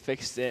he had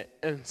fixed it.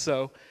 And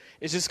so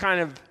it's just kind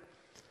of,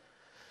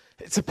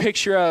 it's a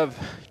picture of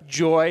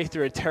joy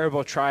through a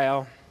terrible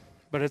trial,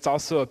 but it's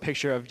also a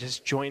picture of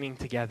just joining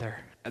together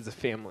as a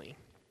family.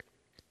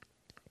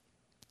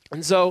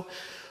 And so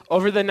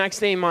over the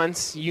next 8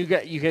 months, you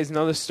guys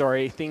know the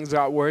story. Things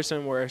got worse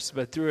and worse,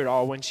 but through it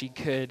all, when she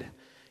could,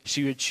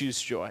 she would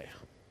choose joy.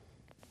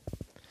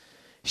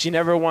 She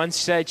never once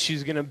said she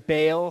was going to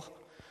bail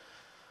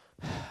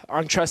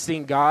on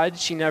trusting God.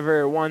 She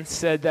never once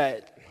said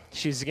that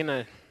she was going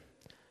to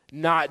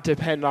not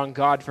depend on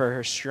God for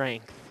her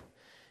strength.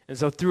 And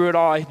so through it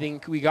all, I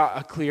think we got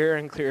a clearer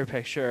and clearer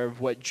picture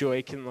of what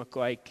joy can look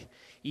like,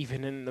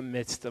 even in the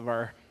midst of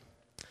our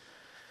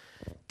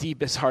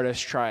deepest,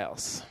 hardest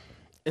trials.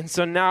 And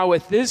so now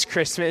with this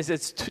Christmas,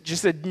 it's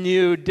just a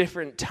new,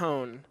 different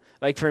tone.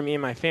 Like for me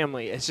and my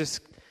family, it's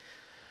just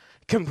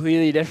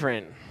completely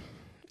different.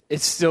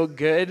 It's still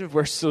good.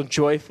 We're still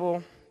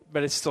joyful,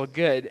 but it's still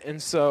good.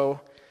 And so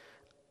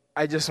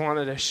I just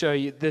wanted to show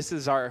you, this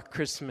is our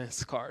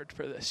Christmas card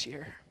for this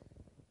year.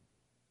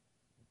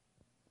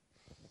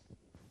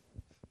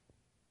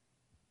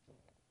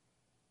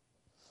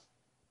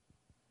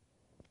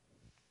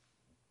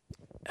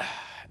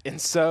 And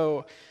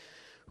so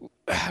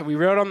we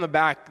wrote on the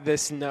back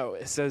this note.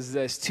 It says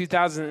this: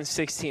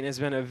 2016 has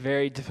been a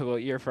very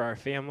difficult year for our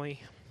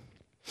family.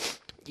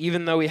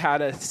 Even though we had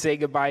to say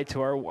goodbye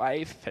to our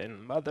wife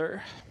and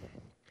mother.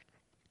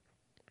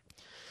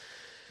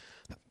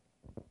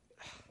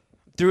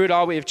 Through it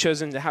all, we have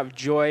chosen to have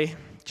joy,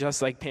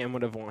 just like Pam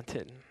would have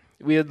wanted.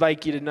 We would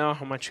like you to know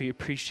how much we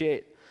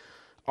appreciate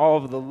all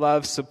of the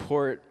love,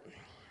 support,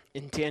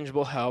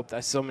 intangible help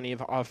that so many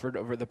have offered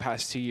over the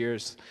past 2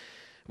 years.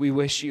 We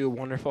wish you a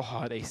wonderful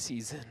holiday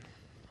season,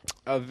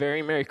 a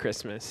very Merry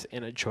Christmas,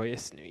 and a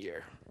joyous New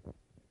Year.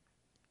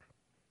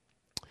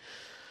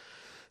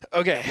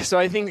 Okay, so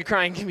I think the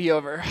crying can be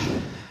over.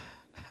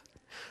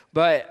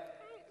 But,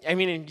 I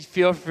mean,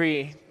 feel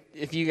free.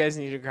 If you guys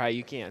need to cry,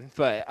 you can.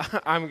 But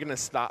I'm going to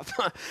stop.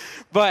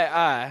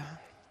 But,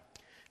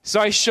 so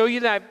I show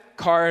you that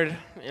card,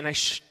 and I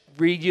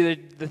read you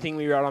the thing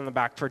we wrote on the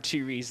back for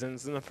 2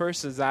 reasons. And the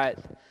first is that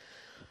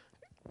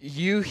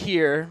you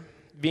here,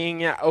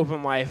 being at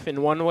Open Life,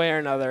 in one way or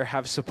another,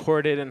 have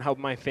supported and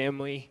helped my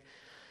family,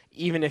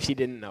 even if you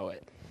didn't know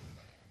it.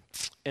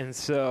 And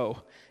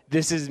so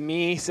this is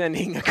me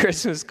sending a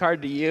Christmas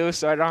card to you,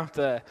 so I don't have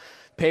to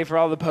pay for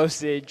all the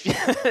postage,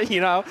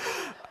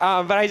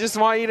 But I just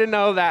want you to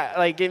know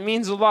that, it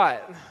means a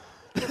lot.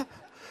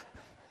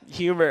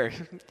 Humor,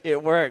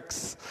 it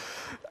works.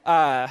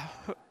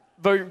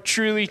 But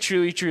truly,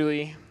 truly,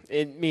 truly,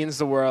 it means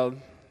the world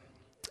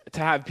to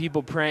have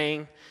people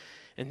praying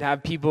and to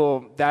have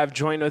people that have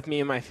joined with me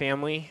and my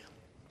family.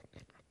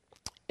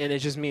 And it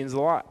just means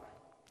a lot.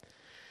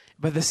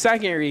 But the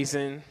second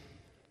reason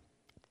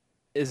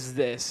is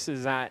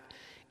that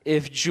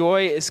if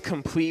joy is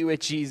complete with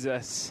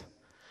Jesus,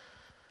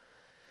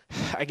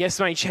 I guess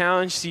my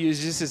challenge to you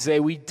is just to say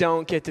we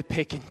don't get to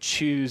pick and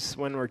choose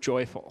when we're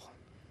joyful.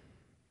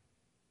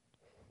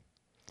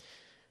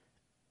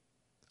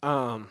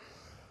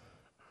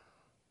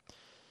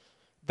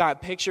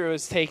 That picture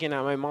was taken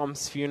at my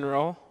mom's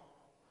funeral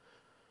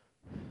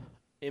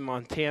in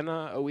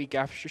Montana a week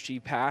after she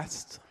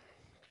passed.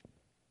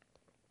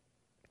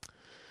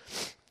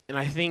 And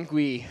I think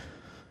we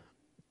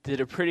did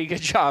a pretty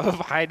good job of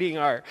hiding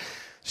our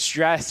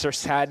stress or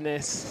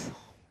sadness.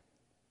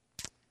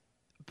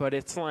 But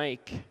it's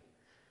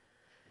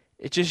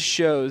it just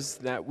shows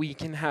that we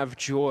can have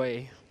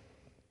joy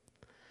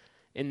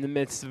in the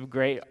midst of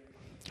great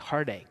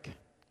heartache.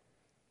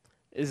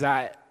 Is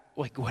that,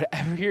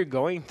 whatever you're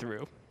going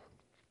through,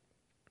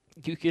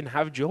 you can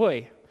have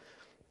joy.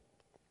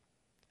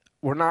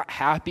 we're not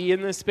happy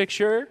in this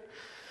picture.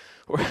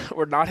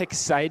 We're not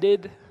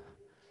excited,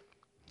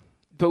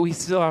 but we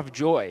still have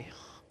joy.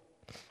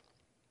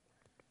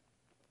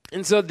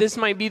 And so this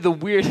might be the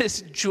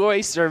weirdest joy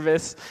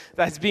service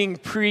that's being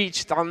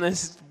preached on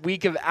this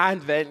week of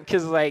Advent,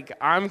 because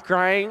I'm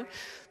crying.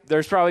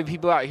 There's probably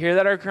people out here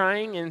that are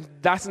crying, and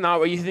that's not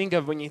what you think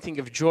of when you think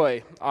of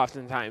joy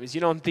oftentimes.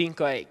 You don't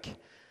think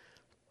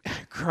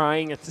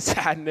crying at the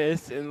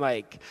sadness and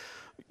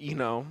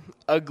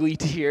ugly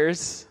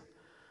tears.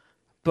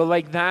 But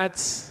I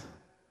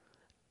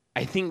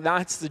think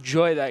that's the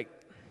joy that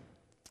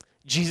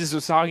Jesus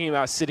was talking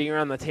about sitting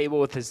around the table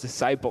with his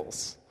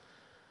disciples.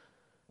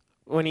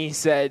 When he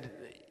said,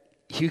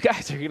 you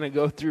guys are going to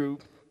go through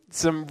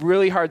some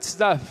really hard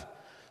stuff.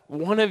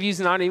 One of you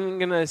is not even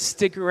going to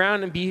stick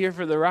around and be here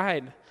for the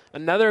ride.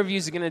 Another of you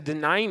is going to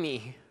deny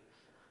me.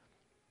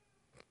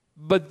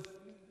 But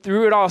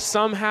through it all,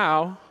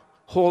 somehow,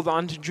 hold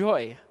on to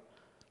joy.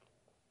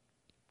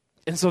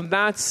 And so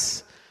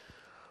that's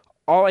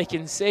all I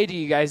can say to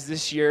you guys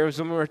this year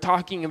is when we're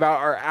talking about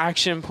our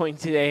action point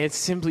today, it's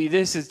simply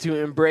this, is to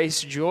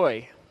embrace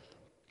joy.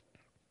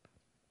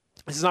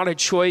 It's not a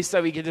choice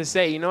that we get to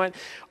say, you know what,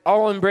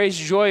 I'll embrace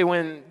joy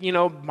when,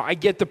 I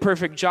get the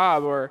perfect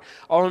job, or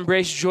I'll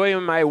embrace joy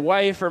when my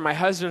wife or my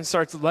husband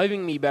starts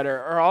loving me better,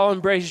 or I'll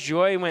embrace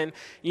joy when,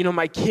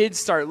 my kids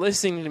start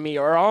listening to me,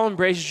 or I'll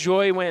embrace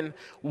joy when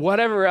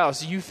whatever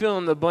else, you fill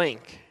in the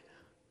blank,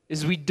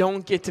 is we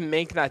don't get to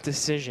make that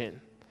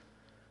decision.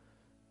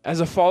 As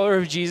a follower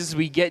of Jesus,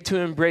 we get to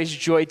embrace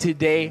joy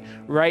today,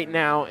 right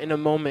now, in a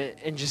moment,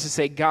 and just to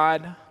say,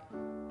 God,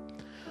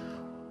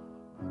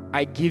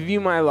 I give you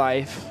my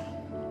life.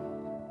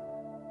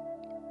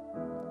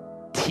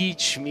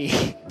 Teach me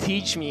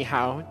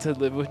how to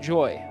live with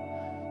joy.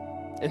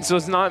 And so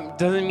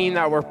doesn't mean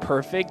that we're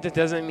perfect. It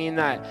doesn't mean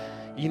that,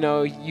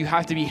 you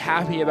have to be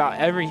happy about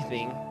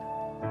everything.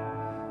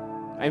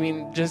 I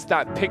mean, just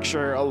that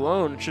picture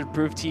alone should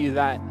prove to you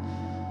that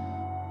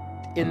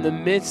in the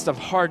midst of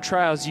hard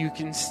trials, you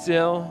can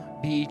still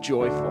be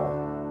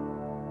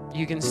joyful.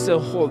 You can still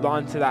hold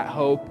on to that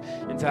hope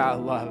and to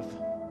that love.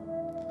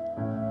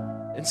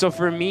 And so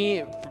for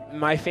me,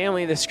 my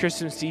family this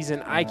Christmas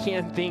season, I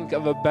can't think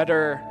of a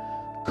better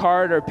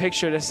card or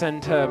picture to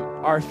send to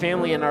our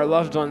family and our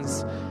loved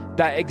ones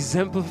that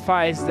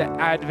exemplifies the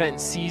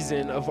Advent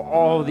season of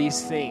all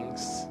these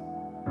things,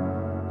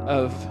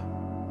 of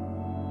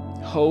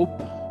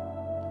hope,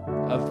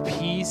 of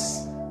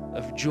peace,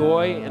 of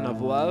joy, and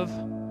of love.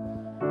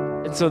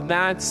 And so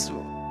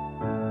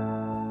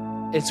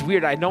it's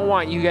weird. I don't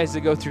want you guys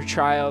to go through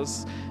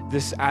trials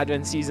this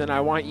Advent season.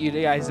 I want you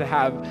guys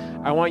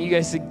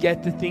to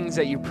get the things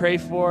that you pray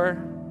for.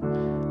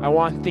 I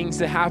want things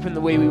to happen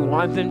the way we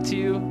want them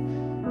to.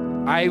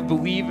 I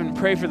believe and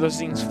pray for those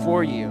things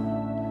for you.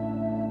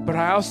 But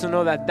I also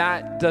know that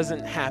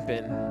doesn't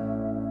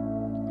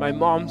happen. My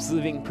mom's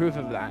living proof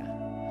of that.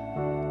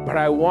 But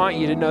I want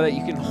you to know that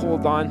you can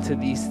hold on to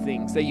these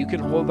things,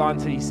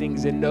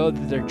 and know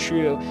that they're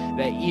true,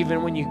 that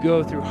even when you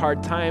go through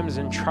hard times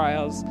and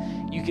trials,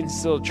 you can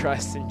still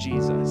trust in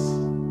Jesus.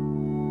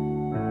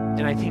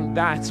 And I think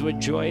that's what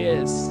joy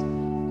is.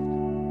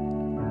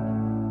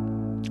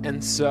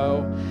 And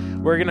so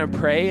we're going to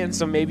pray. And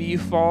so maybe you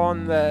fall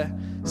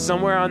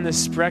somewhere on the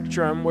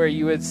spectrum where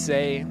you would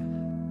say,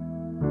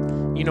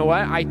 you know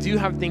what? I do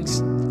have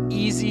things,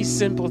 easy,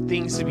 simple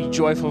things to be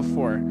joyful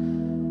for.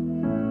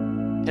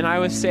 And I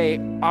would say,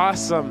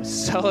 awesome,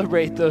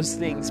 celebrate those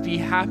things. Be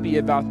happy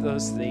about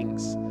those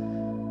things.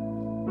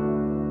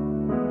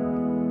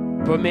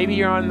 But maybe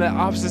you're on the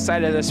opposite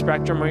side of the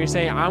spectrum where you're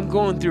saying, I'm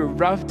going through a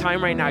rough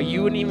time right now.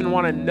 You wouldn't even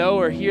want to know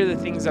or hear the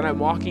things that I'm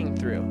walking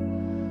through.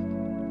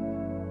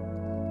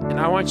 And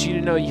I want you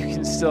to know you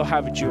can still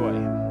have joy.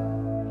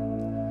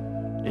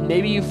 And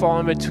maybe you fall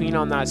in between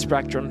on that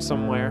spectrum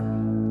somewhere.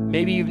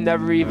 Maybe you've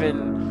never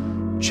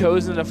even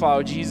chosen to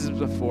follow Jesus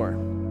before.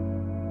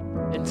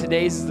 And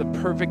today's the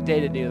perfect day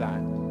to do that.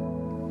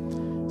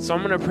 So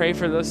I'm going to pray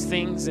for those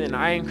things, and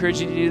I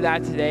encourage you to do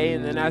that today.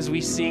 And then as we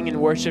sing and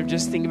worship,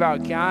 just think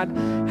about, God,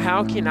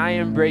 how can I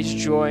embrace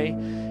joy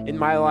in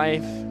my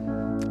life?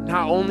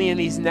 Not only in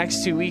these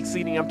next 2 weeks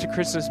leading up to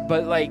Christmas,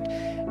 but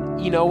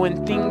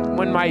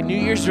when my New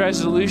Year's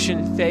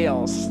resolution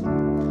fails,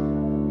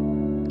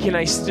 can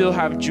I still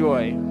have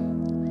joy?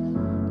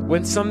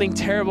 When something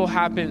terrible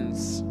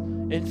happens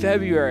in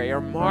February or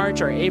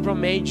March or April,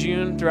 May,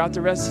 June, throughout the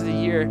rest of the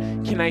year,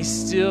 can I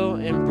still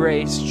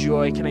embrace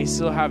joy? Can I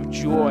still have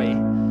joy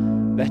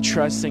that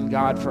trusts in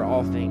God for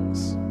all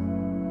things?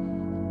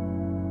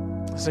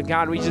 So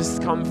God, we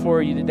just come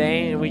for you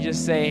today and we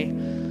just say,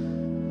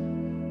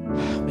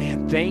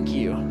 man, thank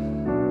you.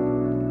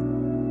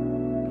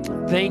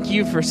 Thank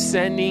you for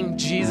sending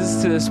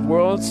Jesus to this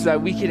world so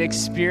that we could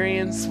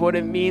experience what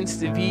it means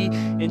to be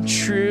in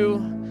true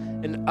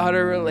and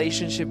utter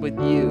relationship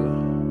with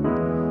you.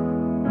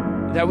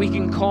 That we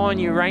can call on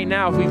you right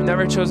now if we've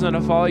never chosen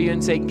to follow you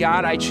and say,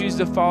 God, I choose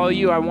to follow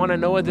you. I want to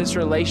know what this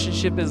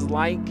relationship is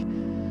like.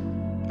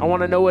 I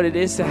want to know what it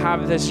is to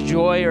have this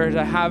joy or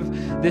to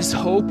have this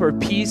hope or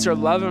peace or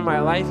love in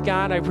my life,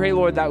 God. I pray,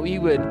 Lord, that we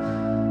would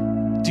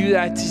do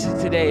that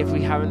today if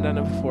we haven't done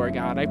it before,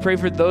 God. I pray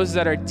for those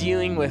that are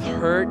dealing with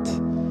hurt,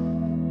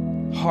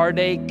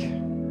 heartache,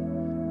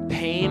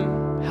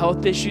 pain,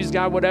 health issues,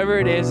 God, whatever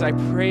it is. I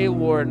pray,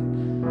 Lord,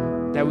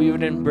 that we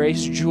would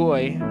embrace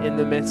joy in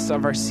the midst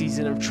of our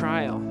season of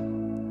trial,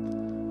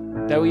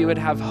 that we would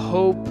have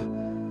hope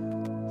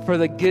for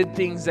the good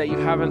things that you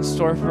have in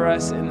store for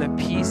us and the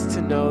peace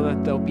to know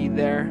that they'll be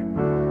there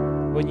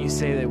when you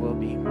say they will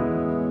be.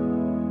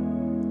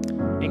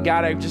 And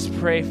God, I just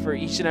pray for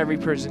each and every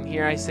person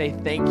here. I say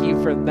thank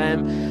you for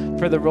them,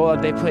 for the role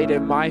that they played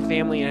in my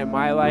family and in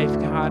my life,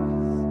 God.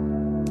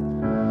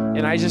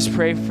 And I just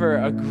pray for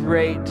a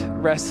great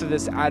rest of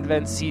this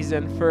Advent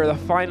season, for the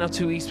final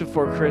 2 weeks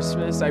before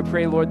Christmas. I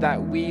pray, Lord,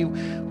 that we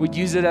would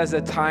use it as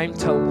a time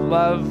to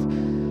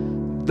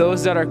love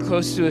those that are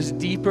close to us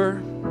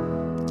deeper.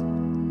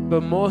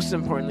 But most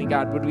importantly,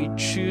 God, would we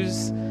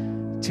choose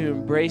to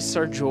embrace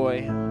our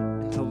joy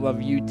and to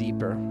love you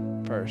deeper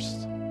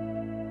first.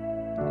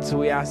 So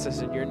we ask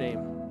this in your name.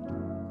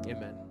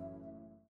 Amen.